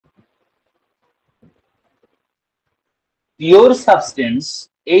Pure substance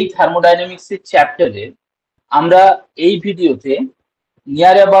এই থার্মোডাইনামিক্সের চ্যাপ্টারে আমরা এই ভিডিওতে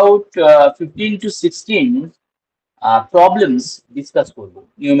near about 15 to 16 problems discuss করব,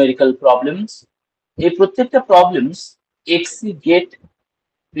 নিউমেরিক্যাল প্রবলেমস। এই প্রত্যেকটা problems এক্সি gate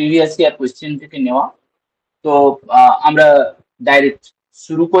previous year question থেকে নেওয়া। তো আমরা ডাইরেক্ট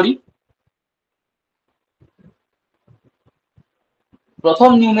শুরু করি। প্রথম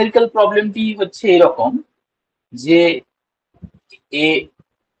নিউমেরিক্যাল প্রবলেমটি হচ্ছে এরকম যে a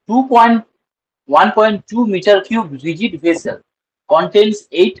 1.2 meter cube rigid vessel contains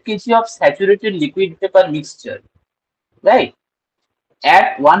 8 kg of saturated liquid paper mixture, right, at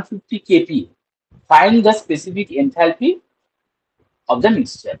 150 kPa. Find the specific enthalpy of the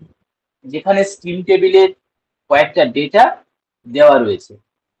mixture. যেখানে স্টিম টেবিলের কয়েকটা ডেটা দেওয়া রয়েছে।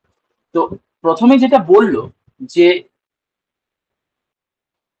 তো প্রথমে যেটা বললো যে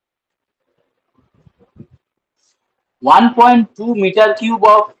 1.2 metre cube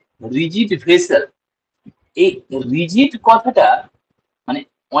of rigid vessel. এই রিজিড কথাটা মানে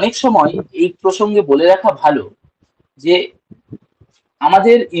অনেক সময় এই প্রসঙ্গে বলে রাখা ভালো যে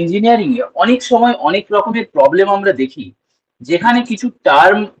আমাদের ইঞ্জিনিয়ারিং এ অনেক সময় অনেক রকমের প্রবলেম আমরা দেখি যেখানে কিছু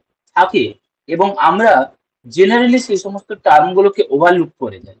টার্ম থাকে এবং আমরা জেনারেলি সেই সমস্ত টার্মগুলোকে ওভারলুক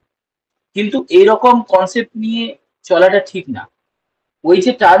করে যাই, কিন্তু এইরকম কনসেপ্ট নিয়ে চলাটা ঠিক না। ওই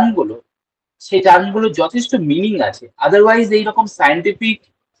যে টার্মগুলো, সেই টার্মগুলো যথেষ্ট মিনিং আছে, আদারওয়াইজ এইরকম সায়েন্টিফিক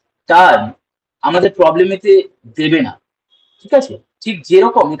টার্ম আমাদের প্রবলেমেতে দেবে না, ঠিক আছে? ঠিক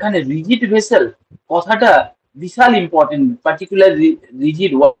যেরকম এখানে রিজিড ভেসেল কথাটা বিশাল ইম্পর্টেন্ট, পার্টিকুলার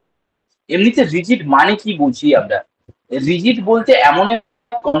রিজিড। এমনিতে রিজিড মানে কি বুঝি আমরা? রিজিড বলতে এমন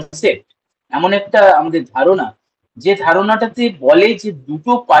একটা কনসেপ্ট, এমন একটা আমাদের ধারণা, যে ধারণাটাতে বলে যে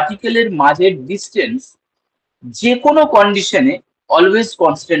দুটো পার্টিকেলের মাঝের ডিস্টেন্স যে কোনো কন্ডিশনে অলওয়েজ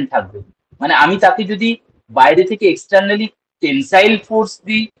কনস্ট্যান্ট থাকবে। মানে আমি তাকে যদি বাইরে থেকে এক্সটার্নালি টেনসাইল ফোর্স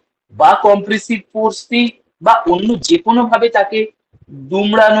দিই বা কম্প্রেসিভ ফোর্স দিই বা অন্য যে কোনো ভাবে তাকে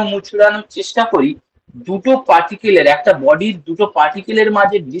দুমড়ানো মুচড়ানোর চেষ্টা করি, দুটো পার্টিকেলের, একটা বডির দুটো পার্টিকেলের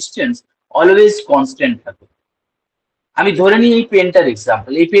মাঝে ডিস্টেন্স অলওয়েজ কনস্ট্যান্ট থাকে। আমি ধরে নিই এই পেনটার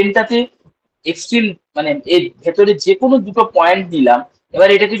এক্সাম্পল। এই পেনটাতে এক্সট্রিম মানে এর ভেতরে যে কোনো দুটো পয়েন্ট দিলাম, এবার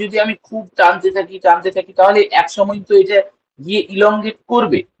এটাকে যদি আমি খুব টানতে থাকি তাহলে এক সময় তো এটা গিয়ে ইলংগেট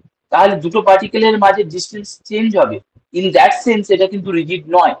করবে, তাহলে দুটো পার্টিকেলের মাঝে ডিস্টেন্স চেঞ্জ হবে। ইন দ্যাট সেন্স এটা কিন্তু রিজিড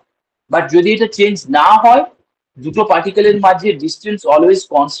নয়। বাট যদি এটা চেঞ্জ না হয়, দুটো পার্টিকেলের মাঝে ডিস্টেন্স অলওয়েজ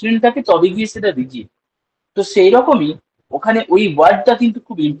কনস্ট্যান্ট থাকে, তবে গিয়ে সেটা রিজিড। তো সেই রকমই ওখানে ওই ওয়ার্ডটা কিন্তু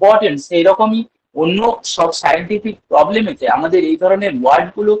খুব ইম্পর্টেন্ট। সেই রকমই অন্য সব সায়েন্টিফিক প্রবলেমেতে আমাদের এই ধরনের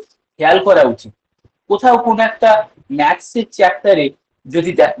ওয়ার্ডগুলো খেয়াল করা উচিত। কোথাও কোনো একটা ম্যাথসের চ্যাপ্টারে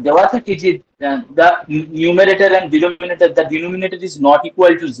যদি দেওয়া থাকে যে the numerator and denominator, the denominator is not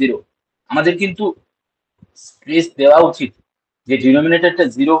equal to 0, আমাদের কিন্তু স্ট্রেস দেওয়া উচিত যে ডিনোমিনেটরটা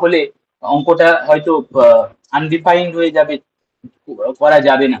 0 হলে অঙ্কটা হয়তো আনডিফাইন্ড হয়ে যাবে, করা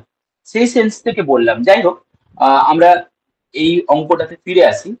যাবে না। সেই সেন্স থেকে বললাম। যাই হোক, আমরা এই অঙ্কটাতে ফিরে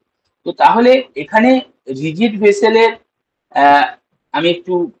আসি। তো তাহলে এখানে রিজিড ভেসেলের আমি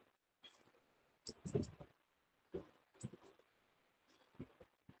একটু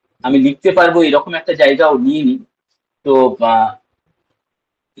লিখতে পারবো এরকম একটা জায়গাও নিয়ে নিই। তো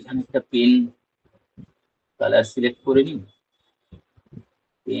এখানে একটা পেন কালার সিলেক্ট করে নিই,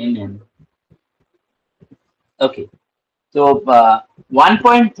 পেন এন্ড ওকে। তো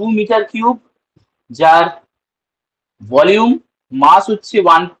 1.2 মিটার কিউব, যার ভলিউম মাস হচ্ছে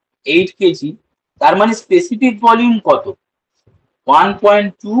 8 কেজি, তার মানে স্পেসিফিক ভলিউম কত?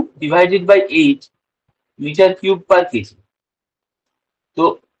 1.2 divided by 8 metre cube per KG. তো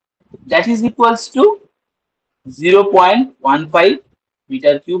that is equals to 0.15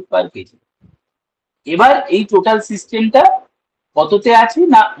 metre cube per KG. এবার এই টোটাল সিস্টেমটা কততে আছে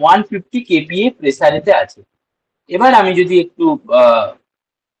না 150 kPa প্রেসারেতে আছে। এবার আমি যদি একটু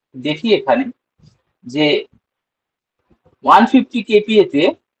দেখি এখানে যে 150 kPa তে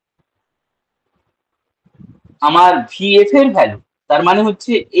আমার ভিএফ এর ভ্যালু, তার মানে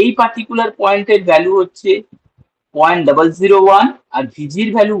হচ্ছে এই পার্টিকুলার পয়েন্টের ভ্যালু হচ্ছে 0.001 আর ভিজির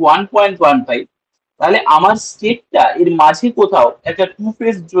ভ্যালু 1.15। তাহলে আমার স্টেটটা এর মাঝে কোথাও একটা টু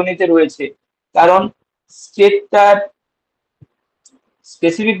ফেজ জোনেতে রয়েছে, কারণ স্টেটটার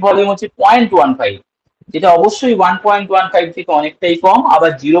স্পেসিফিক ভলিউম হচ্ছে 0.15, যেটা অবশ্যই 1.15 থেকে অনেকটাই কম,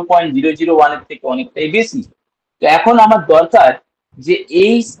 আবার 0.001 এর থেকে অনেকটাই বেশি। তো এখন আমার দরকার যে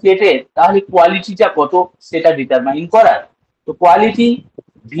এই স্টেটের তাহলে কোয়ালিটিটা কত সেটা ডিটারমাইন করার। তো quality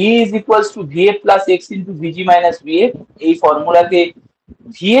V is equals to VF plus x into ভিজি মাইনাস ভিএফ। এই ফর্মুলাতে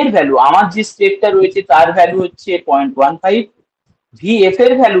ভি এর ভ্যালু, আমার যে স্টেটটা রয়েছে তার ভ্যালু হচ্ছে 0.15, ভিএফ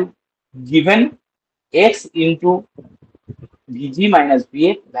এর ভ্যালু গিভেন এক্স ইন্টু ভিজি মাইনাস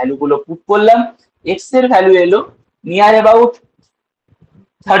ভিএফ ভ্যালুগুলো পুট করলাম, এক্স এর ভ্যালু এলো নিয়ার অ্যাবাউট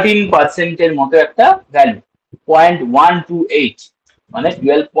 13% এর মতো একটা ভ্যালু, 0.128 মানে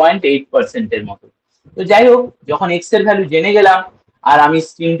 12.8% এর মতো। তো যাই হোক, যখন এক্স এর ভ্যালু জেনে গেলাম আর আমি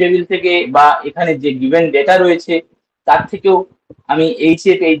স্ট্রিম টেবিল থেকে বা এখানে যে গিভেন ডেটা রয়েছে তার থেকেও আমি এইচ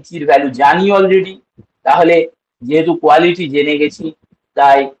এফ এইচ জির ভ্যালু জানি অলরেডি, তাহলে যেহেতু কোয়ালিটি জেনে গেছি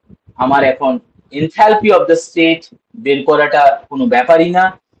তাই আমার এখন এনথালপি অফ দ্য স্টেট বের করাটা কোনো ব্যাপারই না।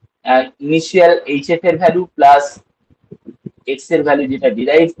 ইনিশিয়াল এইচ এফ এর ভ্যালু প্লাস এক্স এর ভ্যালু যেটা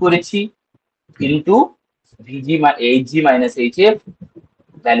ডিরাইভ করেছি কিন্তু ভিজি H G minus H F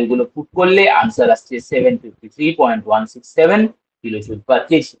ভ্যালুগুলো put করলে আনসার আসছে 753.167 কিলোজুল পার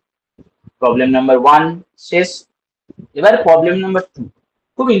কেজি। প্রবলেম নাম্বার 1 শেষ। এবার প্রবলেম নাম্বার 2,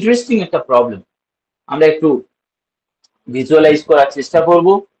 খুব ইন্টারেস্টিং একটা প্রবলেম, আমরা একটু ভিজুয়ালাইজ করার চেষ্টা করব।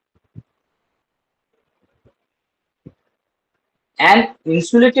 An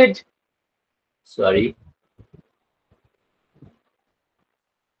insulated, sorry,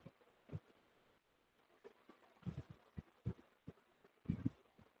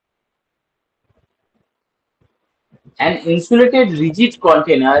 an insulated rigid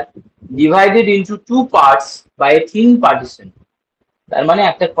container divided into two parts by a thin partition. তার মানে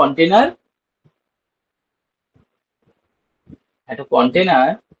একটা কন্টেনার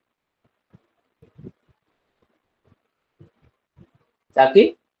তাকে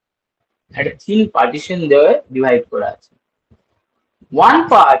একটা থিন পার্টিশন দিয়ে ডিভাইড করা আছে। One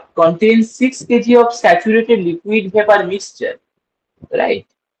part contains 6 kg of saturated liquid vapor mixture, right?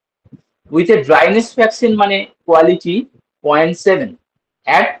 With a dryness fraction মানে quality 0.7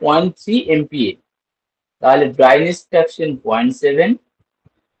 at 0.3 MPa. তাহলে dryness fraction 0.7,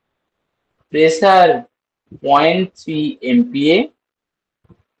 pressure 0.3 MPa,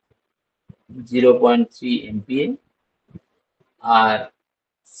 0.3 MPa, আর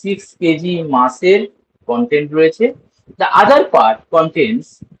 6 kg মাসের কন্টেন্ট রয়েছে। The other part contains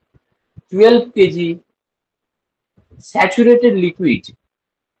 12 kg saturated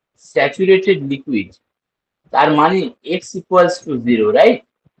liquid, তার মানে x equals to 0, right?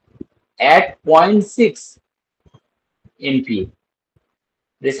 At 0.6 MPa,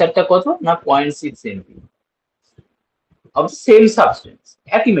 প্রেসারটা কত না 0.6 MPa of the same substance,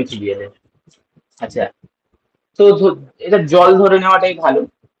 একই মেটেরিয়ালের। আচ্ছা, তো এটা জল ধরে নেওয়াটাই ভালো।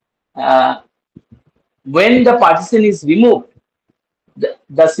 When the partition is removed,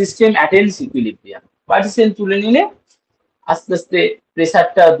 the system attains equilibrium. partition তুলে নিলে আস্তে আস্তে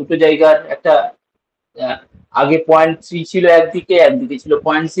প্রেসারটা দুটো জায়গার একটা আগে 0.3 ছিল একদিকে ছিল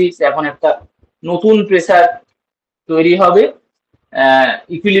 0.6, এখন একটা নতুন প্রেসার তৈরি হবে।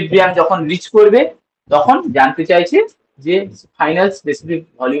 ইকুইলিব্রিয়াম যখন রিচ করবে তখন জানতে চাইছে যে final specific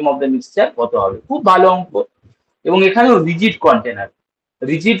volume of the mixture কত হবে। খুব ভালো অঙ্ক। এবং এখানেও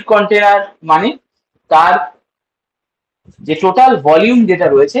রিজিড কন্টেনার মানে তার যে টোটাল ভলিউম যেটা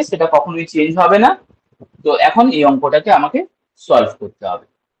রয়েছে সেটা কখনোই চেঞ্জ হবে না। তো এখন এই অঙ্কটাকে আমাকে সলভ করতে হবে।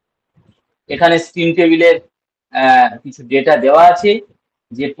 এখানে স্ট্রিম টেবিলের কিছু ডেটা দেওয়া আছে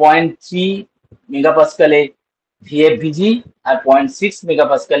যে 0.3 মেগাপাস্কালে ভিএফভিজি আর 0.6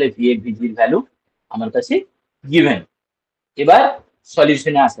 মেগাপাস্কালে ভিএফভিজির ভ্যালু আমার কাছে গিভেন। এবার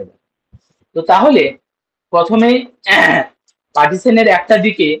সলিউশনে আসা যাবে। তো তাহলে প্রথমে পার্টিশনের একটা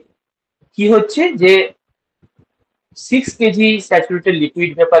দিকে কি হচ্ছে যে 6 KG saturated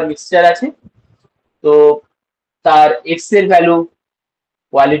liquid vapour mixture আছে, তো তার এক্স এর ভ্যালু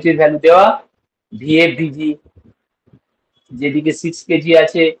কোয়ালিটির ভ্যালু দেওয়া, ভিএফভিজি যেদিকে 6 কেজি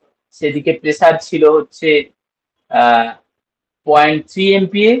আছে সেদিকে প্রেসার ছিল হচ্ছে 0.3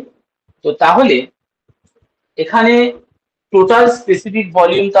 MPa। তো তাহলে এখানে টোটাল স্পেসিফিক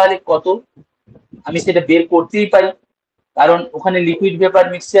ভলিউম তাহলে কত আমি সেটা বের করতেই পারি, কারণ ওখানে লিকুইড ভেপার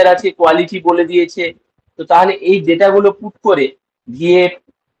মিক্সচার আছে, কোয়ালিটি বলে দিয়েছে। তো তাহলে এই ডেটাগুলো পুট করে ভিএফ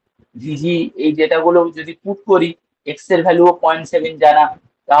ভিজি এই ডেটাগুলো যদি পুট করি, এক্স এর ভ্যালু 0.7 জানা,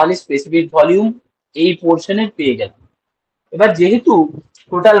 তাহলে স্পেসিফিক ভলিউম এই পোর্শনের পেয়ে গেলাম। এবার যেহেতু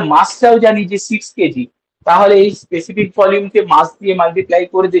টোটাল মাসটাও জানি যে 6 কেজি, তাহলে এই স্পেসিফিক ভলিউমকে মাস দিয়ে মাল্টিপ্লাই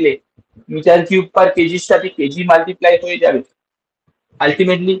করে দিলে মিটার কিউব পার কেজির সাথে কেজি মাল্টিপ্লাই হয়ে যাবে।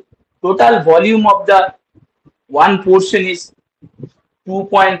 Ultimately total volume of the one portion is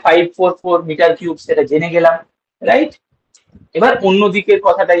 2.544 metre cube, সেটা জেনে গেলাম, রাইট? এবার অন্য দিকের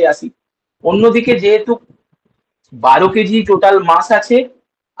কথাটাই আসি। অন্যদিকে যেহেতু 12 কেজি টোটাল মাস আছে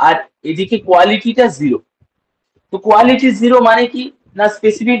আর এদিকে কোয়ালিটিটা 0, তো কোয়ালিটি 0 মানে কি না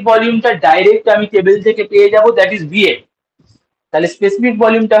স্পেসিফিক ভলিউমটা ডাইরেক্ট আমি টেবিল থেকে পেয়ে যাব, দ্যাট ইজ ভিএফ। তাহলে স্পেসিফিক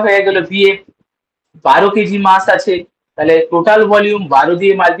ভলিউমটা হয়ে গেল ভিএফ। 12 কেজি মাস আছে, তাহলে টোটাল ভলিউম 12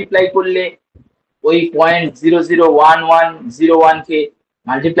 দিয়ে মাল্টিপ্লাই করলে ওই 0.001101 কে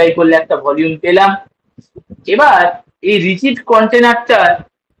মাল্টিপ্লাই করলে একটা ভলিউম পেলাম। এবার এই রিজিড কন্টেনারটার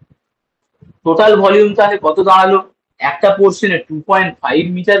টোটাল ভলিউম তাহলে কত দাঁড়ালো? একটা পোর্শনে 2.5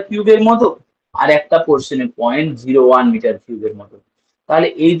 মিটার কিউবের মতো, আর একটা পোর্শনে 0.01 মিটার কিউবের মতো। তাহলে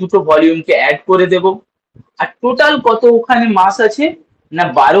এই দুটো ভলিউমকে অ্যাড করে দেব। আর টোটাল কত ওখানে মাস আছে না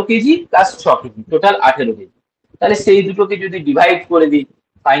 12 KG plus 6 KG, total 18 KG. তাহলে সেই দুটোকে যদি ডিভাইড করে দিই,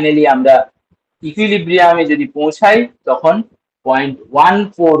 ফাইনালি আমরা ইকুইলিব্রিয়ামে যদি পৌঁছাই তখন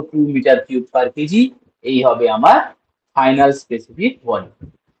 0.142 মিটার কিউব পার কেজি, এই হবে আমার ফাইনাল স্পেসিফিক ভলিউম।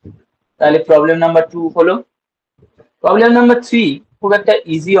 তাহলে প্রবলেম নাম্বার 2 হলো। প্রবলেম নাম্বার 3 খুব একটা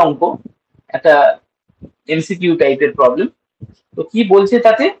ইজি অঙ্ক, একটা এমসিকিউ টাইপের প্রবলেম। তো কি বলছে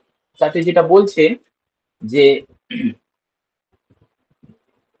তাতে? তাতে যেটা বলছে যে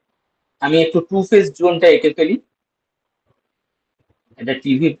আমি একটু টু ফেজ জোনটা এঁকে ফেলি। এটা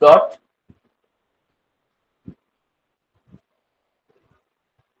টিভি প্লট।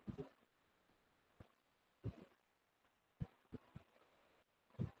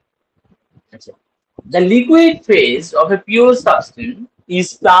 আচ্ছা, the liquid phase of a pure substance is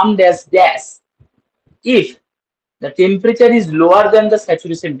termed as gas if the temperature is lower than the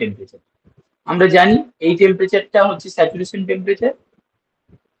saturation temperature. আমরা জানি এই টেম্পারেচারটা হচ্ছে স্যাচুরেশন টেম্পারেচার,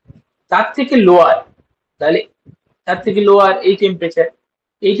 তার থেকে লোয়ার, তাহলে তার থেকে লোয়ার এই টেম্পারেচার।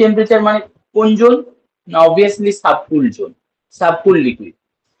 এই টেম্পারেচার মানে কোন জোন? না অবভিয়াসলি সাবকুল জোন, সাবকুল লিকুইড।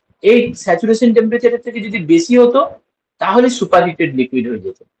 এই স্যাচুরেশন টেম্পারেচারের থেকে যদি বেশি হতো তাহলে সুপার হিটেড লিকুইড হয়ে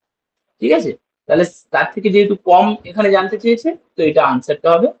যেত। ঠিক আছে, তাহলে তার থেকে যেহেতু কম এখানে জানতে চেয়েছে, তো এটা আনসারটা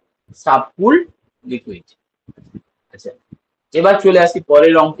হবে সাবকুল লিকুইড। আচ্ছা, এবার চলে আসি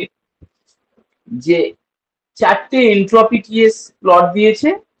পরের অঙ্কে। যে চারটে এন্ট্রপি টিএস প্লট দিয়েছে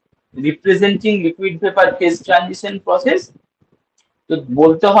representing liquid vapour phase transition process. তো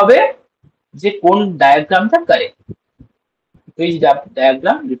বলতে হবে যে কোন ডায়াগ্রামটা correct, which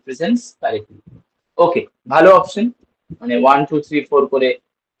diagram represents correctly. ওকে, ভালো অপশন, মানে 1 2 3 4 করে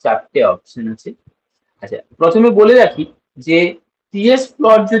চারটে অপশন আছে। আচ্ছা, প্রথমে বলে রাখি যে টিএস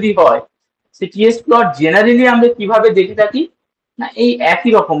প্লট যদি হয়, সে টিএস প্লট জেনারেলি আমরা কিভাবে দেখে থাকি না এই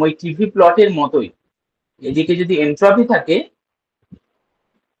একই রকম ওই টিভি প্লটের মতোই। এদিকে যদি এন্ট্রপি থাকে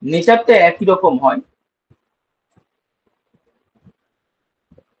নেচারটা একই রকম হয়।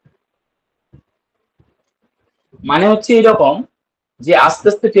 মানে হচ্ছে এরকম যে আস্তে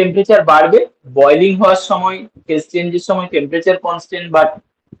আস্তে টেম্পারেচার বাড়বে, বয়লিং হওয়ার সময় ফেজ চেঞ্জের সময় টেম্পারেচার কনস্ট্যান্ট বাট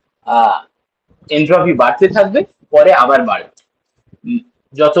এন্ট্রপি বাড়তে থাকবে, পরে আবার বাড়বে।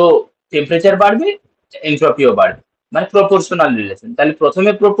 যত টেম্পারেচার বাড়বে এন্ট্রপিও বাড়বে, মানে প্রপোর্শনাল রিলেশন। তাহলে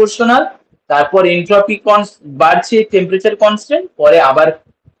প্রথমে প্রপোর্শনাল, তারপর এন্ট্রপি বাড়ছে টেম্পারেচার কনস্ট্যান্ট, পরে আবার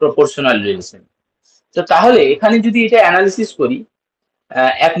প্রপোর্শনাল রিলেশন। তো তাহলে এখানে যদি এটা অ্যানালিসিস করি,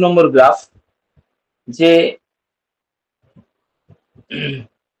 1 নম্বর গ্রাফ, যে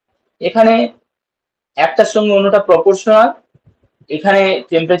এখানে একটার সঙ্গে অন্যটা প্রপোর্শনাল, এখানে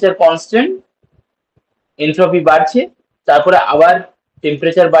টেম্পারেচার কনস্ট্যান্ট, এন্ট্রপি বাড়ছে, তারপরে আবার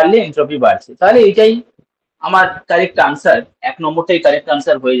টেম্পারেচার বাড়লে এন্ট্রপি বাড়ছে। তাহলে এটাই আমার কারেক্ট আনসার, 1 নম্বরটাই কারেক্ট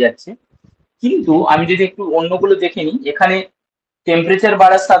আনসার হয়ে যাচ্ছে। কিন্তু আমি যদি একটু অন্যগুলো দেখে নিই, এখানে টেম্পারেচার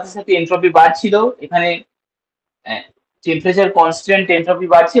বাড়ার সাথে সাথে এন্ট্রপি বাড়ছিল, এখানে টেম্পারেচার কনস্ট্যান্ট এন্ট্রপি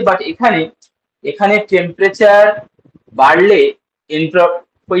বাড়ছে, বাট এখানে টেম্পারেচার বাড়লে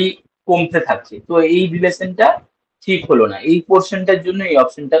এন্ট্রপি কমতে থাকছে। তো এই রিলেশনটা ঠিক হলো না, এই পোর্শনটার জন্য এই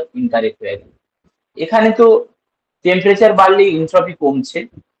অপশনটা ইনকারেক্ট হয়ে গেল। এখানে তো টেম্পারেচার বাড়লে এন্ট্রপি কমছে,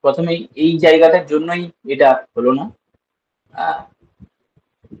 প্রথমে এই জায়গাটার জন্যই এটা হলো না।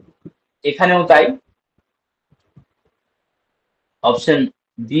 এখানেও তাই, অপশন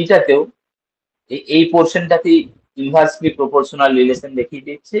ডিটাতেও এই পোর্শনটাতে ইনভার্সলি প্রপোর্শনাল রিলেশন দেখিয়ে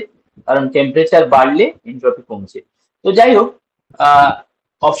দিচ্ছে, কারণ টেম্পারেচার বাড়লে এন্ট্রপি কমছে। তো যাই হোক,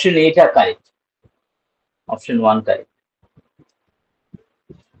 অপশন এটা কারেক্ট, অপশন 1 কারেক্ট।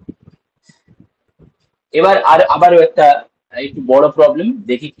 এবার আবারও একটা একটু বড় প্রবলেম,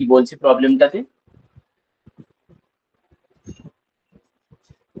 দেখি কি বলছে প্রবলেমটাতে।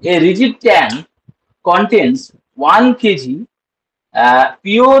 A rigid tank contains 1 kg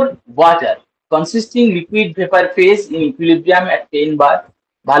pure water consisting liquid vapor phase in equilibrium at 10 bar.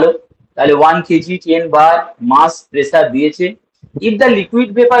 ভালো, তাহলে 1 kg 10 bar mass pressure দিয়েছে। If the liquid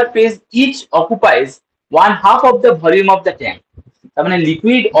vapor phase each occupies 1/2 of the volume of the tank, তার মানে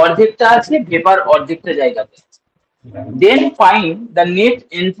liquid অর্ধেকটা আছে, vapour অর্ধেকটা জায়গাতে আছে। Then find the net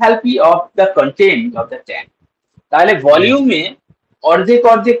enthalpy of the content of the tank. তাহলে ভলিউমে অর্ধেক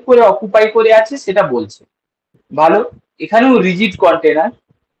অর্ধেক করে অকুপাই করে আছে সেটা বলছে। ভালো, এখানেও rigid container,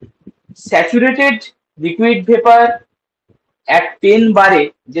 saturated liquid vapour at 10 বারে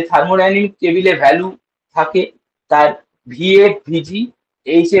যে থার্মোডাইনামিক টেবিলে ভ্যালু থাকে তার ভিএফ ভিজি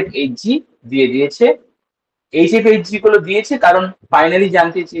এইচএফ এইচজি দিয়ে দিয়েছে। এইচএফ এইচজি গুলো দিয়েছে কারণ ফাইনালি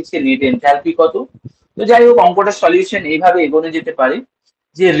জানতে চেয়েছে নেট এনথালপি কত। তো যাই হোক, অঙ্কটা সলিউশন এইভাবে এগোনো যেতে পারে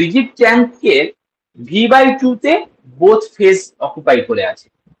যে রিজিড ট্যাঙ্কের V/2 তে বোথ ফেজ অকুপাই করে আছে।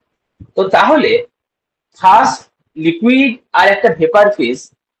 তো তাহলে ফার্স্ট লিকুইড আর একটা ভেপার ফেজ,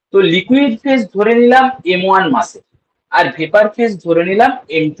 তো লিকুইড ফেজ ধরে নিলাম M1 মাসের আর ভেপার ফেজ ধরে নিলাম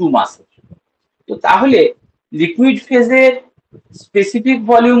M2 মাসের। তো তাহলে লিকুইড ফেজের স্পেসিফিক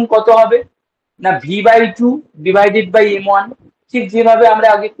ভলিউম কত হবে না V/2 ডিভাইডেড বাই M1, ঠিক যেভাবে আমরা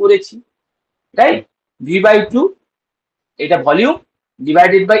আগে করেছি, রাইট? V/2 এটা volume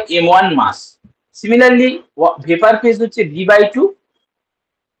divided by M1 mass. Similarly vapour phase হচ্ছে V/2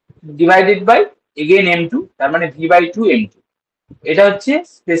 divided by again M2, তার মানে V/2 M2, এটা হচ্ছে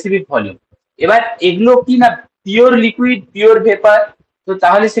স্পেসিফিক ভলিউম। এবার এগুলো কি না পিওর লিকুইড পিওর ভেপার, তো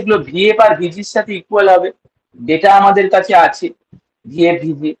তাহলে সেগুলো ভিএফ আর ভিজির সাথে ইকুয়াল হবে। ডেটা আমাদের কাছে আছে ভিএফ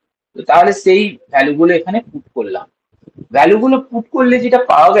ভিজি, তো তাহলে সেই ভ্যালুগুলো এখানে পুট করলাম। ভ্যালুগুলো পুট করলে যেটা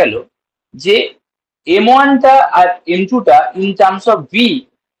পাওয়া গেল যে M1টা আর M2টা ইন টার্মস অফ ভি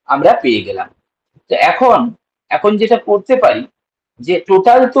আমরা পেয়ে গেলাম। তো এখন যেটা করতে পারি যে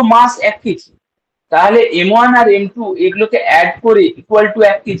টোটাল তো মাস 1 কেজি, তাহলে M1 আর M2 এগুলোকে অ্যাড করে ইকুয়াল টু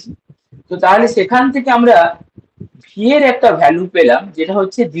 1 কেজি। তো তাহলে সেখান থেকে আমরা ভি এর একটা ভ্যালু পেলাম যেটা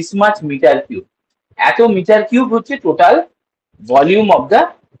হচ্ছে দিস মাচ মিটার কিউব। এত মিটার কিউব হচ্ছে total volume of the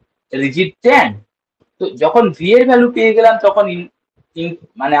rigid tank. তো যখন ভি এর ভ্যালু পেয়ে গেলাম তখন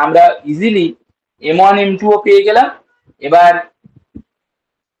মানে আমরা ইজিলি M1 M2 ও পেয়ে গেলাম। এবার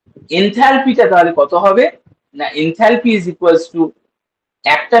এনথালপিটা তাহলে কত হবে না এনথালপি ইজ ইকুয়ালস টু,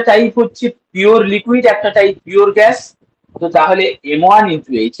 একটা টাইপ হচ্ছে পিওর লিকুইড একটা টাইপ পিওর গ্যাস, তো তাহলে M1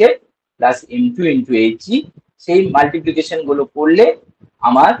 into HF plus M2 into Hg, সেই মাল্টিপ্লিকেশন গুলো করলে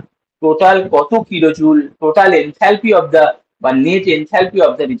আমার টোটাল কত kilojoule total enthalpy of the বা net enthalpy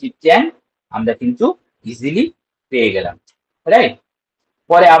of the rigid tank আমরা কিন্তু ইজিলি পেয়ে গেলাম, রাইট?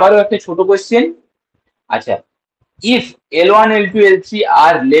 পরে আবারও একটা ছোট কোশ্চেন। আচ্ছা, if L1 L2 L3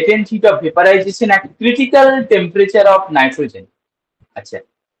 are latent heat of vaporization at critical temperature of nitrogen, আচ্ছা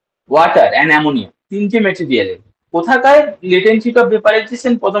ওয়াটার অ্যান্ড অ্যামোনিয়া তিনটে মেটেরিয়ালের কোথাকার লেটেন্ট হিট অফ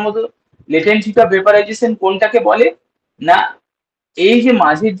ভেপারাইজেশন, প্রথমত লেটেন্ট হিট অফ ভেপারাইজেশন কোনটাকে বলে না এই যে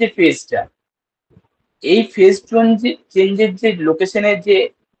মাঝের যে ফেজটা, এই ফেজ চেঞ্জের যে লোকেশনের যে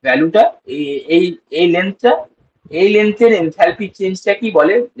ভ্যালুটা এই এই লেন্থটা, এই লেন্থের এনথালপি চেঞ্জটা কি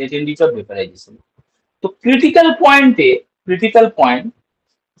বলে লেটেন্ট হিট অফ ভেপারাইজেশন। তো ক্রিটিক্যাল পয়েন্টে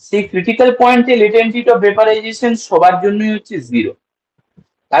লেটেন্ট হিট অফ ভেপারাইজেশন সবার জন্যই হচ্ছে 0,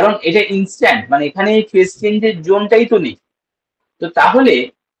 কারণ এটা ইনস্ট্যান্ট, মানে এখানে এই ফেজ চেঞ্জের জোনটাই তো নেই। তো তাহলে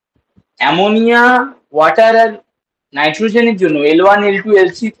অ্যামোনিয়া ওয়াটার আর নাইট্রোজেনের জন্য L1 L2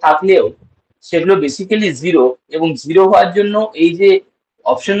 L3 থাকলেও সেগুলো বেসিক্যালি 0, এবং 0 হওয়ার জন্য এই যে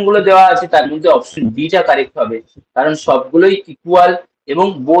অপশনগুলো দেওয়া আছে তার মধ্যে অপশন ডিটা কারেক্ট হবে, কারণ সবগুলোই ইকুয়াল এবং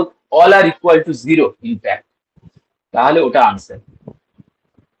both all R equal to 0 in fact, তাহলে ওটা আনসার।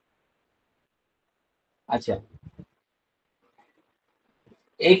 আচ্ছা,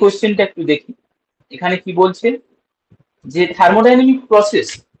 এই কোশ্চেনটা একটু দেখি। এখানে কি বলছে যে থার্মোডাইনামিক প্রসেস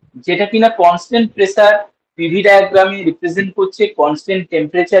যেটা কিনা কনস্ট্যান্ট প্রেসার পিভি ডায়াগ্রামে রিপ্রেজেন্ট করছে কনস্ট্যান্ট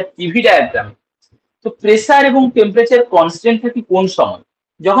টেম্পারেচার টিভি ডায়াগ্রামে। তো প্রেসার এবং টেম্পারেচার কনস্ট্যান্ট থাকে কোন সময়,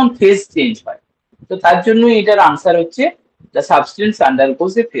 যখন ফেজ চেঞ্জ হয়। তো তার জন্য এটার আনসার হচ্ছে the substance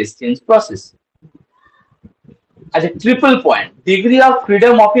আন্ডারগোজ A phase change process. আচ্ছা, triple point degree of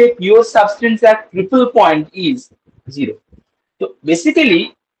freedom of a pure substance at triple point is 0। তো বেসিক্যালি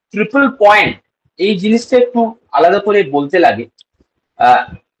ট্রিপল পয়েন্ট এই জিনিসটা একটু আলাদা করে বলতে লাগে।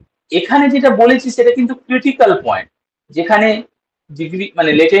 এখানে যেটা বলেছি সেটা কিন্তু ক্রিটিক্যাল পয়েন্ট, যেখানে ডিগ্রি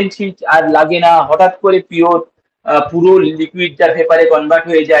মানে লেটেন্ট হিট আর লাগে না, হঠাৎ করে পিওর পুরো লিকুইডটা ভেপারে কনভার্ট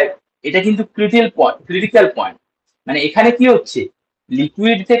হয়ে যায়, এটা কিন্তু ক্রিটিক্যাল পয়েন্ট। মানে এখানে কি হচ্ছে,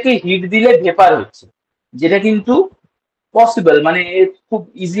 লিকুইড থেকে হিট দিলে ভেপার হচ্ছে, যেটা কিন্তু পসিবল, মানে খুব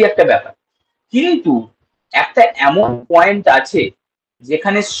ইজি একটা ব্যাপার। কিন্তু একটা এমন পয়েন্ট আছে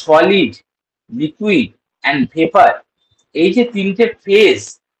যেখানে সলিড লিকুইড অ্যান্ড ভেপার এই যে তিনটে ফেজ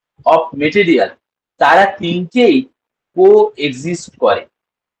অফ মেটেরিয়াল তারা তিনটেই কো এক্সিস্ট করে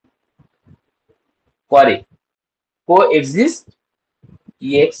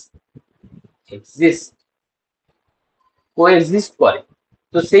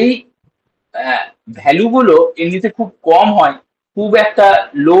তো সেই ভ্যালুগুলো এমনিতে খুব কম হয়, খুব একটা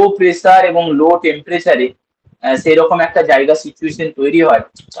লো প্রেসার এবং লো টেম্পারেচারে সেরকম একটা জায়গা সিচুয়েশন তৈরি হয়।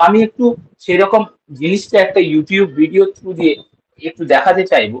 তো আমি একটু সেরকম জিনিসটা একটা ইউটিউব ভিডিও থ্রু দিয়ে একটু দেখাতে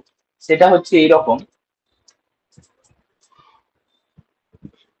চাইবো। সেটা হচ্ছে এইরকম,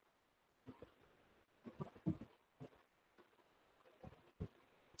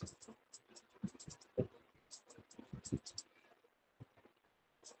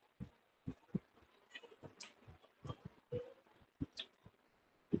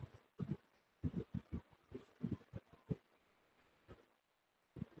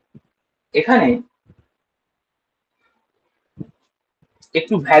 এখানে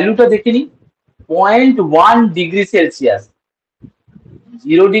একটু ভ্যালুটা দেখে নি, 0.1 ডিগ্রি সেলসিয়াস,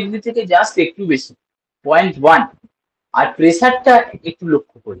 0 ডিগ্রি থেকে জাস্ট একটু বেশি, 0.1। আর প্রেসারটা একটু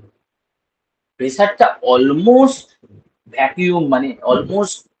লক্ষ্য করি, প্রেসারটা অলমোস্ট ভ্যাকিউম, মানে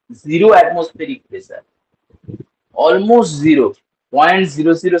almost zero atmospheric pressure, almost zero,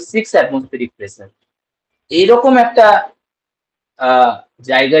 0.006 atmospheric pressure. এইরকম একটা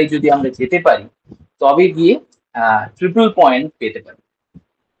জায়গায় যদি আমরা যেতে পারি, তবে গিয়ে ট্রিপল পয়েন্ট পেতে পারি।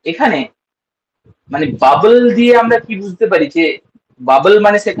 এখানে মানে বাবল দিয়ে আমরা কি বুঝতে পারি, যে বাবল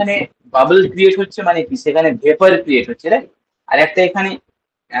মানে সেখানে বাবল ক্রিয়েট হচ্ছে, মানে কি সেখানে ভেপার ক্রিয়েট হচ্ছে, রাইট? আর একটা এখানে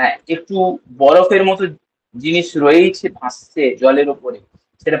একটু বরফের মতো জিনিস রয়েছে, ভাসছে জলের ওপরে,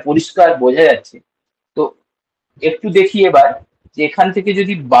 সেটা পরিষ্কার বোঝা যাচ্ছে। তো একটু দেখি এবার, যে এখান থেকে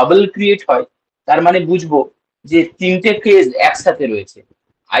যদি বাবল ক্রিয়েট হয়, তার মানে বুঝবো যে তিনটে ফেজ একসাথে রয়েছে,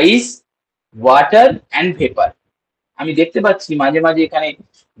 আইস, ওয়াটার অ্যান্ড ভেপার। আমি দেখতে পাচ্ছি মাঝে মাঝে এখানে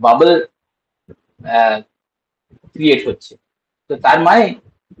বাবল ক্রিয়েট হচ্ছে। তো তার মানে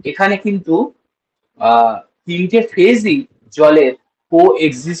এখানে কিন্তু তিনটে ফেজই জলের কো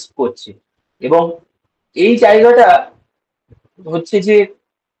এক্সিস্ট করছে। এবং এই জায়গাটা হচ্ছে যে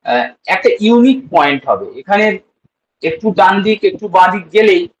একটা ইউনিক পয়েন্ট হবে এখানে, একটু ডান দিক একটু বাঁ দিক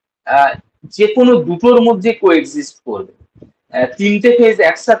গেলেই যে কোনো দুটোর মধ্যে কো এক্সিস্ট করবে। তিনটে ফেজ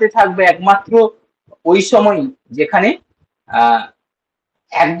একসাথে থাকবে একমাত্র ওই সময় যেখানে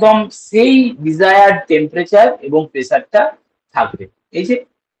একদম সেই ডিজায়ার্ড টেম্পারেচার এবং প্রেসারটা থাকবে। এই যে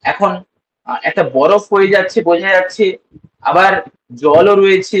এখন একটা বরফ হয়ে যাচ্ছে বোঝা যাচ্ছে, আবার জলও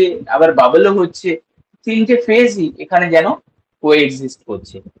রয়েছে, আবার বাবলও হচ্ছে, তিনটে ফেজই এখানে যেন কোএক্সিস্ট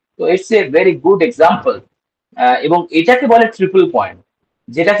করছে। তো it's a very good example. এবং এটাকে বলে ট্রিপল পয়েন্ট,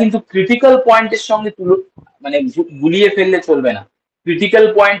 যেটা কিন্তু ক্রিটিক্যাল পয়েন্টের সঙ্গে মানে গুলিয়ে ফেললে চলবে না। ক্রিটিক্যাল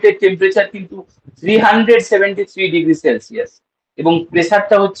পয়েন্টের টেম্পারেচার কিন্তু 373 ডিগ্রি সেলসিয়াস এবং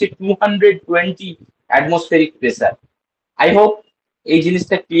প্রেসারটা হচ্ছে 220 অ্যাটমসফেরিক প্রেসার। আই হোপ এই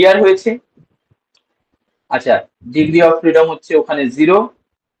জিনিসটা ক্লিয়ার হয়েছে। আচ্ছা, ডিগ্রি অফ ফ্রিডম হচ্ছে ওখানে 0।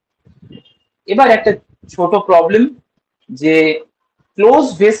 এবার একটা ছোট প্রবলেম, যে close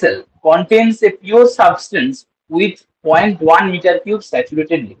vessel contains a pure substance with 0.1 metre cube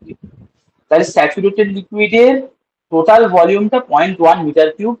saturated liquid. তাহলে স্যাচুরেটেড লিকুইডের টোটাল ভলিউমটা 0.1 মিটার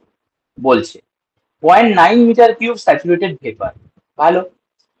কিউব বলছে, 0.9 মিটার কিউব স্যাচুরেটেড ভেপার। ভালো।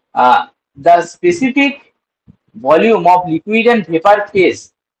 The specific volume of liquid and vapour phase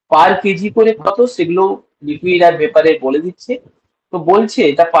per KG করে কত, সেগুলো লিকুইড আর ভেপারে বলে দিচ্ছে। তো বলছে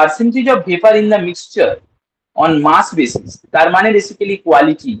the percentage of vapour in the mixture on mass basis, তার মানে বেসিক্যালি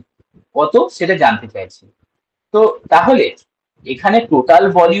কোয়ালিটি কত সেটা জানতে চাইছে। তো তাহলে এখানে টোটাল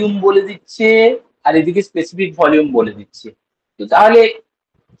ভলিউম বলে দিচ্ছে আর এদিকে স্পেসিফিক ভলিউম বলে দিচ্ছে। তো তাহলে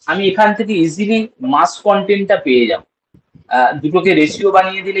আমি এখান থেকে ইজিলি মাস কন্টেন্টটা পেয়ে যাব, দুটোকে রেশিও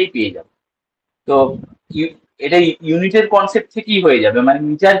বানিয়ে দিলেই পেয়ে যাব। তো এটা ইউনিটের কনসেপ্ট থেকেই হয়ে যাবে, মানে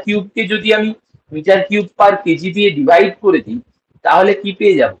মিটার কিউবকে যদি আমি মিটার কিউব পার কেজি দিয়ে ডিভাইড করে দিই, তাহলে কি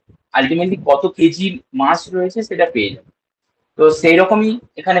পেয়ে যাব, আলটিমেটলি কত কেজি মাস রয়েছে সেটা পেয়ে যাব। তো সেই রকমই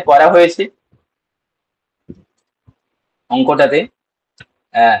এখানে করা হয়েছে অঙ্কটাতে।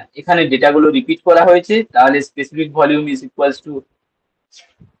 এখানে ডেটাগুলো রিপিট করা হয়েছে, তাহলে specific volume is equals to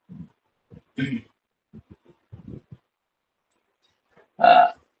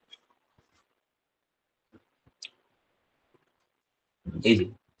এই যে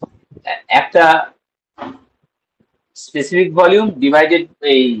একটা স্পেসিফিক ভলিউম ডিভাইডেড,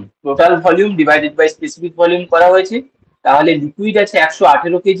 এই total volume divided by specific volume করা হয়েছে। তাহলে লিকুইড আছে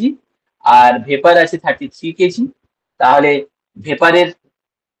 118 কেজি আর ভেপার আছে 33 কেজি। তাহলে ভেপারের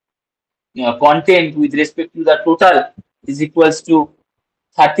content with respect to the total is equals to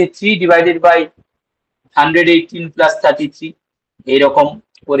 33 divided by 118 plus 33, এইরকম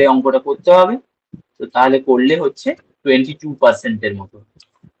করে অঙ্কটা করতে হবে। তো তাহলে করলে হচ্ছে 22% এর মতো,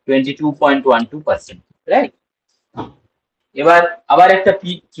 22.12%, রাইট? এবার আবার একটা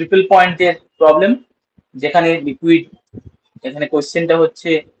ট্রিপল পয়েন্টের প্রবলেম, যেখানে লিকুইড, এখানে কোশ্চেনটা হচ্ছে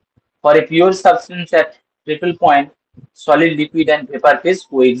for a pure substance at triple point solid liquid and vapour phase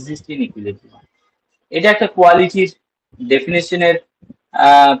coexist in equilibrium. এটা একটা কোয়ালিটির ডেফিনেশনের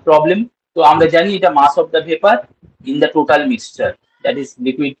প্রবলেম। তো আমরা জানি এটা মাস of the vapour in the total mixture, that is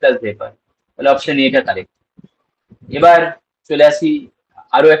liquid plus vapour. তাহলে অপশন এ এটা কারেক্ট। এবার চলে আসি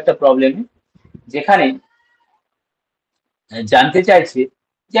আরো একটা প্রবলেমে, যেখানে জানতে চাইছে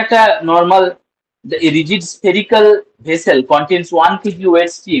যে একটা normal rigid spherical vessel contains 1 kg wet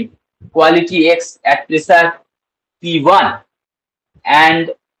steam quality X at pressure P1 and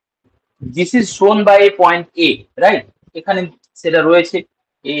this is shown by a point A, right? এখানে সেটা রয়েছে।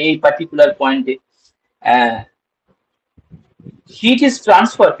 এই পার্টিকুলার পয়েন্টে heat is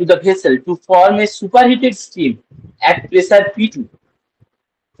transferred to the vessel to form a superheated steam at pressure P2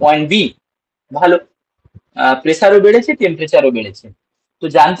 point B. ভালো, প্রেসারও বেড়েছে, টেম্পারেচারও বেড়েছে। তো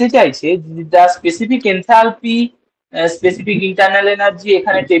জানতে চাইছে the specific enthalpy, specific internal energy,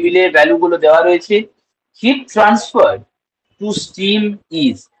 এখানে টেবিলে ভ্যালুগুলো দেওয়া রয়েছে। Heat transfer to steam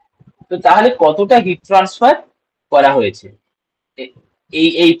is, তো তাহলে কতটা হিট ট্রান্সফার করা হয়েছে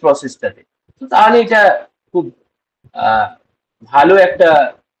এই প্রসেসটাতে। তো তাহলে এটা খুব ভালো একটা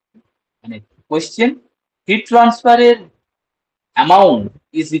মানে কোয়েশ্চেন। হিট ট্রান্সফারের অ্যামাউন্ট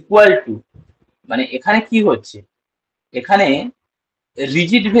ইজ ইকুয়াল টু, মানে এখানে কি হচ্ছে, এখানে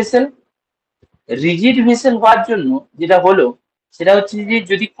রিজিড ভেসেল হওয়ার জন্য যেটা হলো সেটা হচ্ছে যে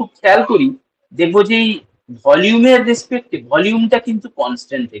যদি খুব খেয়াল করি দেখবো যে এই ভলিউমের রেসপেক্টে ভলিউমটা কিন্তু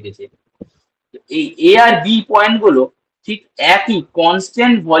কনস্ট্যান্ট থেকেছে। এই এ আর বি পয়েন্ট গুলো ঠিক একই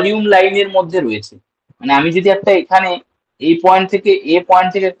কনস্ট্যান্ট ভলিউম লাইনের মধ্যে রয়েছে। মানে আমি যদি একটা এখানে এই পয়েন্ট থেকে এ পয়েন্ট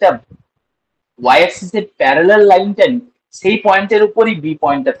থেকে একটা ওয়াই অ্যাক্সিস এর প্যারালাল লাইনটা নিই, সেই পয়েন্টের উপরই বি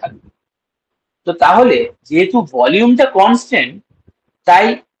পয়েন্টটা থাকবে। তো তাহলে যেহেতু ভলিউমটা কনস্ট্যান্ট, তাই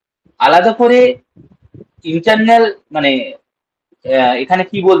আলাদা করে ইন্টারনাল মানে এখানে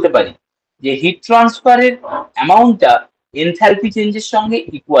কি বলতে পারি যে হিট ট্রান্সফারের অ্যামাউন্টটা এনথালপি চেঞ্জের সঙ্গে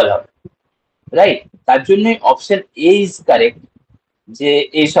ইকুয়াল হবে, রাইট? তার জন্য অপশন এ ইজ কারেক্ট, যে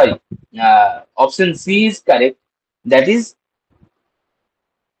sorry option C is correct, that is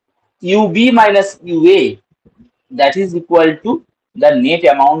UB minus UA, that is equal to the net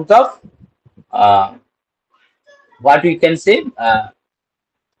amount of what we can say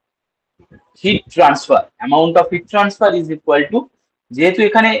heat transfer. Amount of heat transfer is equal to, যেহেতু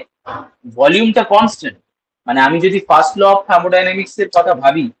এখানে ভলিউমটা constant, মানে আমি যদি first law of thermodynamics এর কথা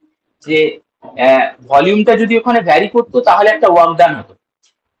ভাবি যে ভলিউমটা যদি ওখানে ভ্যারি করতো তাহলে একটা ওয়ার্ক ডান হতো,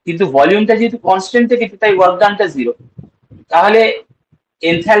 কিন্তু ভলিউমটা যেহেতু কনস্ট্যান্ট থেকে তাই ওয়ার্ক ডানটা 0। তাহলে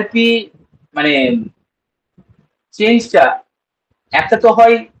এনথালপি মানে চেঞ্জটা একটা তো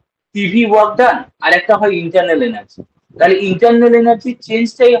হয় টিভি ওয়ার্ক ডান আর একটা হয় ইন্টারনাল এনার্জি। তাহলে ইন্টারনাল এনার্জি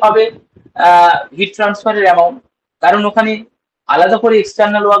চেঞ্জটাই হবে হিট ট্রান্সফারের অ্যামাউন্ট, কারণ ওখানে আলাদা করে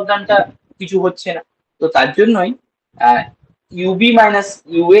এক্সটার্নাল ওয়ার্ক ডানটা কিছু হচ্ছে না। তো তার জন্যই ইউবি মাইনাস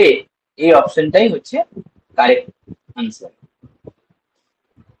ইউএ এই অপশনটাই হচ্ছে কারেক্ট আনসার।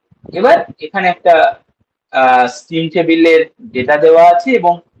 এবার এখানে একটা স্টিম টেবিলের ডেটা দেওয়া আছে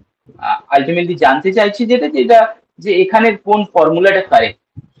এবং আলটিমেটলি জানতে চাইছি যেটা যে এখানের কোন ফর্মুলাটা কারেক্ট।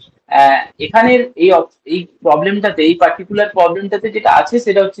 এখানের এই প্রবলেমটাতে, এই পার্টিকুলার প্রবলেমটাতে যেটা আছে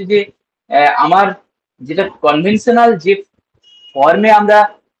সেটা হচ্ছে যে আমার যেটা কনভেনশনাল যে ফর্মে আমরা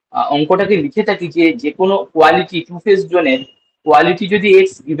অঙ্কটাকে লিখে থাকি, যে কোনো কোয়ালিটি টু ফেজ জোনের কোয়ালিটি যদি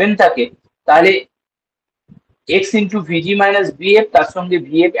এক্স গিভেন থাকে তাহলে এক্স ইন্টু ভিজি মাইনাস ভিএফ, তার সঙ্গে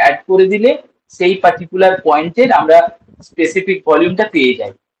ভিএফ অ্যাড করে দিলে সেই পার্টিকুলার পয়েন্টের আমরা স্পেসিফিক ভলিউমটা পেয়ে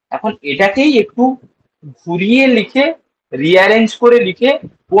যাই। এখন এটাকেই একটু ঘুরিয়ে লিখে রিঅ্যারেঞ্জ করে লিখে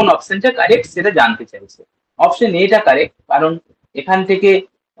কোন অপশনটা কারেক্ট সেটা জানতে চাইছে। অপশন এটা কারেক্ট, কারণ এখান থেকে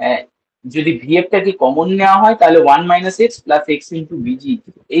যদি ভিএফটাকে কমন নেওয়া হয় তাহলে 1 minus x plus x into ভিজি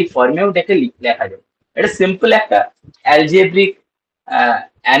এই ফর্মেও এটাকে লেখা যায়। এটা সিম্পল একটা অ্যালজেব্রিক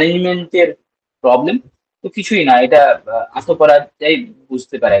অ্যারেঞ্জমেন্টের প্রবলেম, তো কিছুই না, এটা আশা করা যায়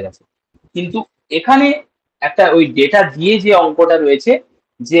বুঝতে পারা গেছে। কিন্তু এখানে একটা ওই ডেটা দিয়ে যে অঙ্কটা রয়েছে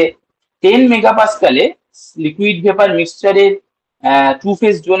যে 10 মেগাপাস্কালে লিকুইড ভেপার মিক্সচারের টু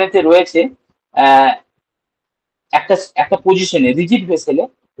ফেজ জোনেতে রয়েছে একটা পজিশনে রিজিড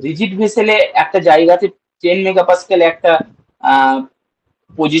ভেসেলে একটা জায়গাতে 10 মেগাপাস্কালে একটা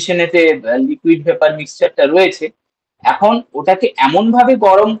পজিশনেতে লিকুইড ভেপার মিক্সচারটা রয়েছে। এখন ওটাকে এমন ভাবে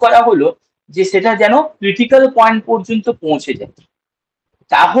গরম করা হলো যে সেটা যেন ক্রিটিক্যাল পয়েন্ট পর্যন্ত পৌঁছে যায়।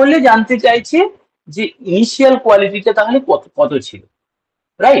 তাহলে জানতে চাইছে যে ইনিশিয়াল কোয়ালিটিটা তাহলে কত ছিল,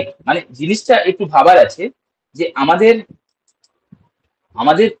 রাইট? মানে জিনিসটা একটু ভাবার আছে যে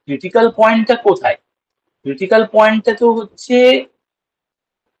আমাদের ক্রিটিক্যাল পয়েন্টটা কোথায়। ক্রিটিক্যাল পয়েন্টটা তো হচ্ছে,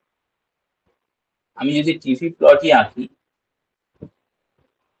 আমি যদি টিভি প্লটই আঁকি,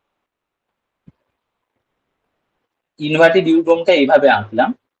 ইনভার্টেড ইউডোমটা এইভাবে আঁকলাম,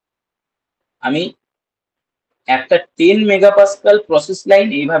 আমি একটা 10 মেগাপাস্কাল প্রসেস লাইন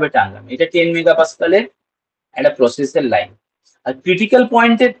এইভাবে টানলাম, এটা 10 মেগাপাস্কালের একটা প্রসেসের লাইন। আর ক্রিটিক্যাল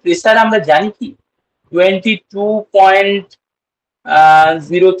পয়েন্টের প্রেসার আমরা জানি কি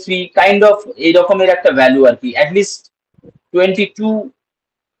 22.03 কাইন্ড অফ এই রকমের একটা ভ্যালু আর কি, অ্যাটলিস্ট 22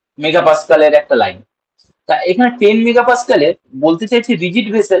 মেগাপাস্কালের একটা লাইন। তা এখানে 10 মেগাপাস্কালে বলতে চাইছি রিজিড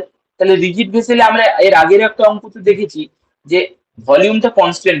ভেসেল, তাহলে রিজিড ভেসেলে আমরা এর আগের একটা অঙ্ক তো দেখেছি যে ভলিউমটা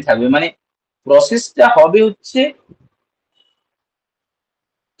কনস্ট্যান্ট থাকবে, মানে প্রসেসটা হবে হচ্ছে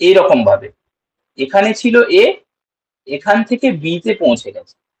এইরকম ভাবে এখানে ছিল এ, এখান থেকে বি তে পৌঁছে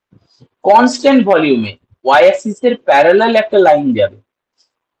গেছে। কনস্ট্যান্ট ভলিউমে ওয়াই অ্যাক্সিস এর প্যারালাল একটা লাইন যাবে।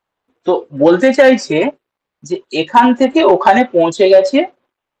 তো বলতে চাইছে যে এখান থেকে ওখানে পৌঁছে গেছে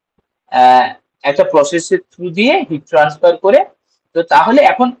একটা প্রসেসের থ্রু দিয়ে হিট ট্রান্সফার করে। তো তাহলে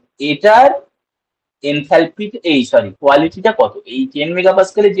এখন এটার এনথালপি কোয়ালিটিটা কত, এই 10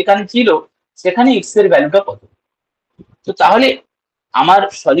 মেগাপাস্কালে যেখানে ছিল সেখানে এক্স এর ভ্যালুটা কত। তো তাহলে আমার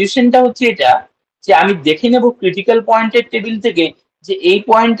সলিউশনটা হচ্ছে এটা, যে আমি দেখে নেব ক্রিটিক্যাল পয়েন্টের টেবিল থেকে যে এই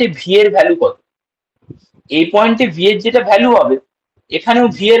পয়েন্টে ভি এর ভ্যালু কত। এই পয়েন্টে ভি এর যেটা ভ্যালু হবে এখানেও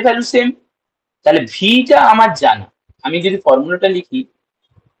ভি এর ভ্যালু সেম। তাহলে ভিটা আমার জানা, আমি যদি ফর্মুলাটা লিখি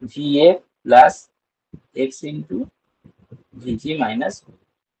V A plus x into ভিজি মাইনাস,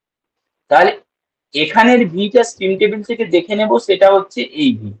 তাহলে এখানের ভিটা স্টিম টেবিল থেকে দেখে নেব, সেটা হচ্ছে এই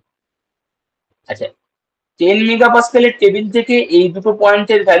ভি। আচ্ছা, 10 মেগাপাস্কালের টেবিল থেকে এই দুটো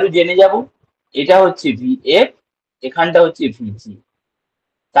পয়েন্টের ভ্যালু জেনে যাব, এটা হচ্ছে ভি এফ, এখানটা হচ্ছে ভিজি।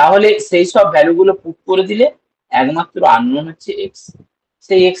 তাহলে সেই সব ভ্যালুগুলো পুট করে দিলে একমাত্র আননোন হচ্ছে এক্স,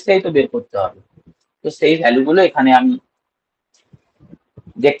 সেই এক্সটাই তো বের করতে হবে। তো সেই ভ্যালুগুলো এখানে আমি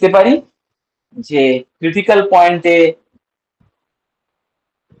দেখতে পারি যে ক্রিটিক্যাল পয়েন্টে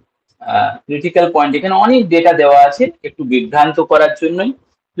এখানে অনেক ডেটা দেওয়া আছে একটু বিভ্রান্ত করার জন্যই।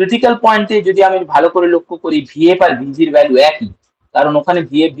 ক্রিটিক্যাল পয়েন্টে যদি আমি ভালো করে লক্ষ্য করি ভিএফ আর ভিজির ভ্যালু একই, কারণ ওখানে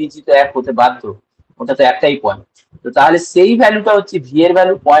ভিএফ ভিজি তো এক হতে বাধ্য, ওটা তো একটাই পয়েন্ট। তো তাহলে সেই ভ্যালুটা হচ্ছে ভি এর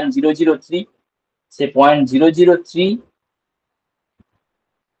ভ্যালু 0.003, সে 0.003,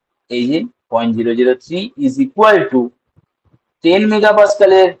 এই যে 0.003 is equal to 10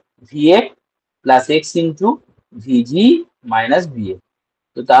 মেগাপাস্কালের VF plus x into ভিজি মাইনাস ভিএফ।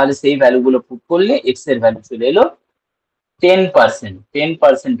 তো তাহলে সেই ভ্যালুগুলো পুট করলে এক্স এর ভ্যালু চলে এলো 10%।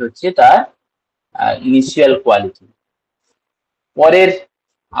 10% হচ্ছে তার ইনিশিয়াল কোয়ালিটি। পরের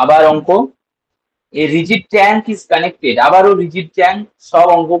আবার অঙ্ক, এ রিজিড ট্যাঙ্ক ইজ কানেক্টেড, আবারও রিজিড ট্যাঙ্ক, সব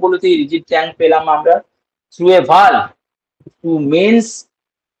অঙ্কগুলোতেই রিজিড ট্যাঙ্ক পেলাম আমরা। Through a valve two men's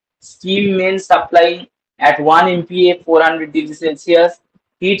steam main supplying at 1 MPa 400 degrees Celsius.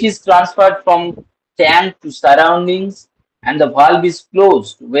 Heat is transferred from tank to surroundings and the valve is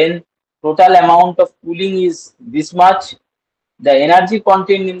closed. When total amount of cooling is this much, the energy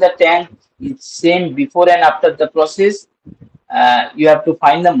contained in the tank is same before and after the process. You have to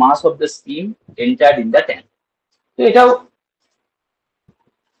find the mass of the steam entered in the tank. তো এটাও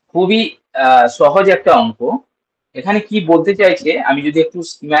খুবই সহজ একটা অঙ্ক। এখানে কি বলতে চাইছে আমি যদি একটু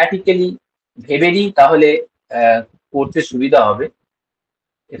স্কিম্যাটিক্যালি ভেবে নিই তাহলে করতে সুবিধা হবে।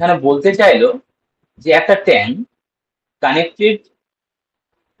 এখানে বলতে চাইলো যে একটা ট্যাঙ্ক কানেক্টেড,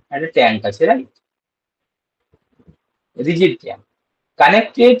 একটা ট্যাঙ্ক আছে right, rigid tank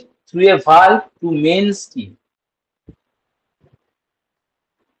connected through a valve two main steam.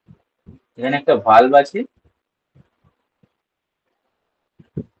 এখানে একটা ভালভ আছে,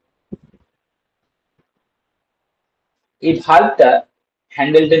 এই ভালভটা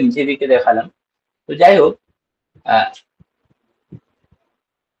হ্যান্ডেলটা নিচে দিকে দেখালাম। তো যাই হোক,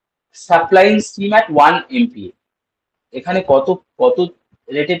 সাপ্লাইং স্টিম অ্যাট 1 MPa, এখানে কত কত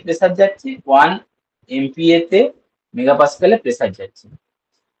রেটে প্রেসার যাচ্ছে, 1 MPa তে মেগাপাস্কালে প্রেসার যাচ্ছে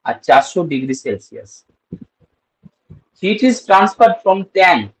আর 400 degree Celsius. Hit is transfer from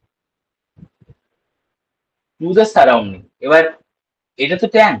tank to the surrounding. এবার এটা তো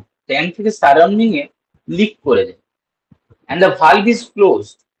ট্যাঙ্ক, ট্যাঙ্ক থেকে সারাউন্ডিং এ লিক করে যায় and the valve is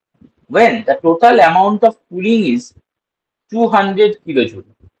closed when the total amount of cooling is 200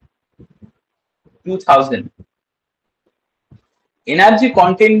 kilojoule, 2000. Energy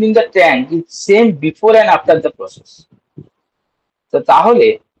contained in the tank is same before and after the process. তো তাহলে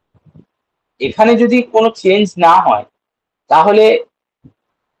এখানে যদি কোনো চেঞ্জ না হয় তাহলে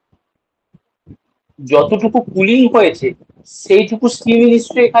যতটুকু কুলিং হয়েছে সেইটুকু স্টিম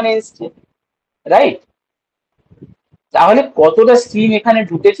নিশ্চয়ই এখানে এসছে রাইট। তাহলে কতটা স্টিম এখানে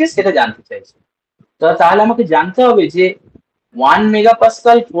ঢুকেছে সেটা জানতে চাইছে। তো তাহলে আমাকে জানতে হবে যে 1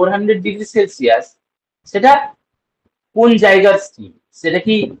 মেগাপাস্কাল 400 ডিগ্রি সেলসিয়াস সেটা কোন জায়গার স্টিম, সেটা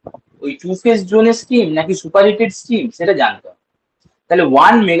কি ওই টু ফেজ জোনের স্টিম নাকি সুপার হিটেড স্টিম, সেটা জানতে হবে। তাহলে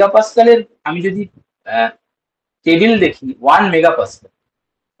 1 মেগাপাস্কালের আমি যদি টেবিল দেখি 1 মেগাপাস্কাল,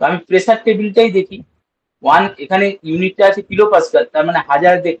 তো আমি প্রেসার টেবিলটাই দেখি 1, এখানে ইউনিটটা আছে কিলো পাস্কাল, তার মানে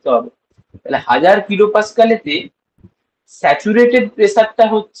 1000 দেখতে হবে। তাহলে 1000 কিলো পাস্কালেতে স্যাচুরেটেড প্রেসারটা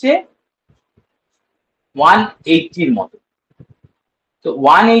হচ্ছে 180 এর মতো। তো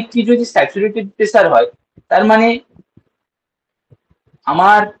 180 যদি স্যাচুরেটেড প্রেসার হয় তার মানে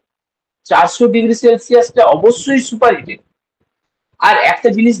আমার 400 ডিগ্রি সেলসিয়াসটা অবশ্যই সুপার হিটেড। আর একটা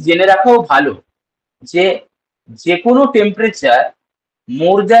জিনিস জেনে রাখাও ভালো যে যে কোনো temperature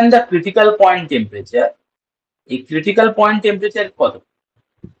more than the critical point temperature, এই ক্রিটিক্যাল পয়েন্ট টেম্পারেচার কত?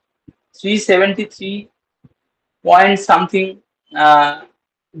 373 পয়েন্ট সামথিং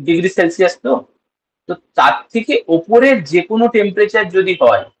ডিগ্রি সেলসিয়াস। তো তো তার থেকে ওপরের যে কোনো টেম্পারেচার যদি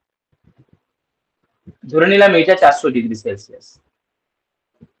হয়, ধরে নিলাম এটা 400 ডিগ্রি সেলসিয়াস,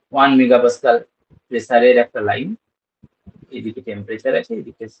 1 মেগাপাস্কাল প্রেসারের একটা লাইন, এদিকে টেম্পারেচার আছে,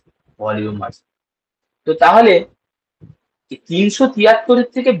 এদিকে ভলিউম আছে। তো তাহলে 373-এর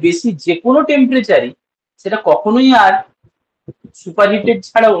থেকে বেশি যে কোনো টেম্পারেচারই, সেটা কখনোই আর সুপারহিটেড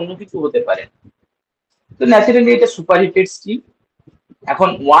ছাড়া অন্য কিছু হতে পারে না। তো ন্যাচারালি এটা সুপারহিটেড স্টিম। এখন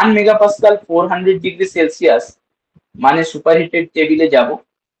 1 মেগাপাস্কাল 400 ডিগ্রি সেলসিয়াস মানে সুপারহিটেড টেবিলে যাব।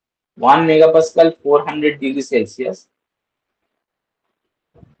 1 মেগাপাস্কাল 400 ডিগ্রি সেলসিয়াস,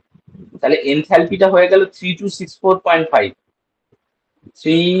 তাহলে এনথ্যালপিটা হয়ে গেল 3264.5,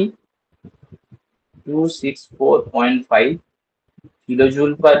 3264.5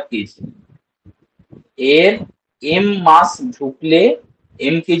 কিলোজুল পার কেজি। এর এম মাস ঢুকলে,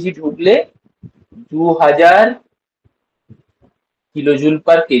 এম কেজি ঢুকলে 2000 কিলোজুল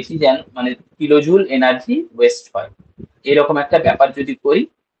পার কেজি, মানে কিলোজুল এনার্জি ওয়েস্ট হয়। এরকম একটা ব্যাপার যদি করি,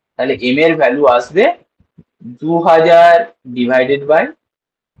 তাহলে এম এর ভ্যালু আসবে 2000 ডিভাইডেড বাই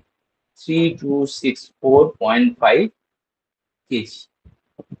 3264.5 কেজি।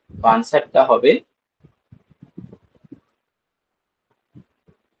 আনসারটা হবে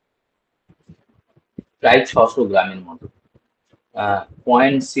প্রায় 600 গ্রামের মতো,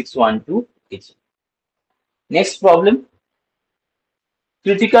 0.612 KG. Next problem.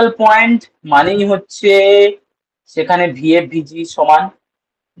 Critical point মানেই হচ্ছে সেখানে ভিএফ ভিজি সমান,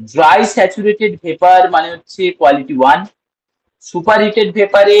 ড্রাই স্যাচুরেটেড ভেপার মানে হচ্ছে quality 1, superheated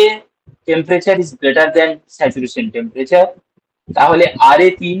ভেপারে temperature is greater than saturation temperature. তাহলে আর এ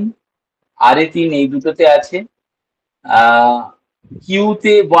 3 এই দুটোতে আছে,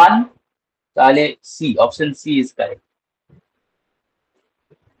 কিউতে 1, তাহলে C, option C is correct.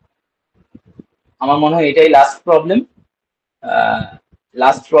 আমার মনে হয় এটাই লাস্ট প্রবলেম।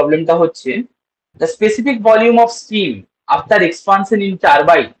 লাস্ট প্রবলেমটা হচ্ছে the specific volume of steam after expansion in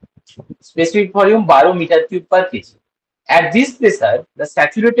turbine, specific volume 12 metre cube per KG. At this pressure, the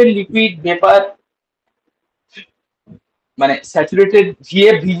saturated liquid vapor, মানে স্যাচুরেটেড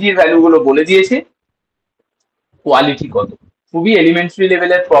ভিএফ ভিজির ভ্যালু গুলো বলে দিয়েছে, কোয়ালিটি কত। খুবই এলিমেন্টারি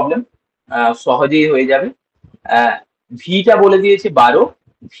লেভেলের প্রবলেম, সহজেই হয়ে যাবে। ভিটা বলে দিয়েছে 12,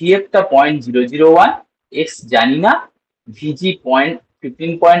 ভিএফটা 0.001, এক্স জানি না, ভিজি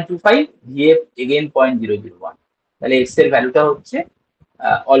 15.25, ভিএফ এগেন 0.001, তাহলে এক্স এর ভ্যালুটা হচ্ছে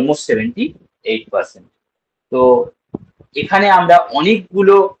অলমোস্ট 78%। তো এখানে আমরা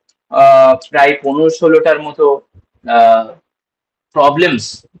অনেকগুলো প্রায় 15-16টার মতো প্রবলেমস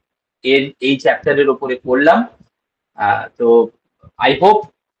এই চ্যাপ্টারের উপরে করলাম। তো আই হোপ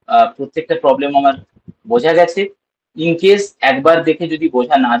প্রত্যেকটা প্রবলেম আমার বোঝা গেছে। ইন কেস একবার দেখে যদি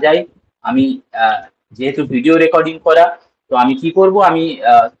বোঝা না যায়, আমি যেহেতু ভিডিও রেকর্ডিং করা, তো আমি কি করব, আমি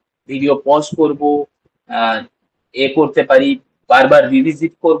ভিডিও পজ করব, করতে পারি, বারবার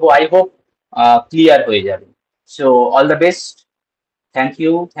রিভিজিট করব। আই হোপ ক্লিয়ার হয়ে যাবে। So all the best, thank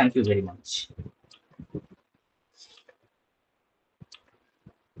you very much.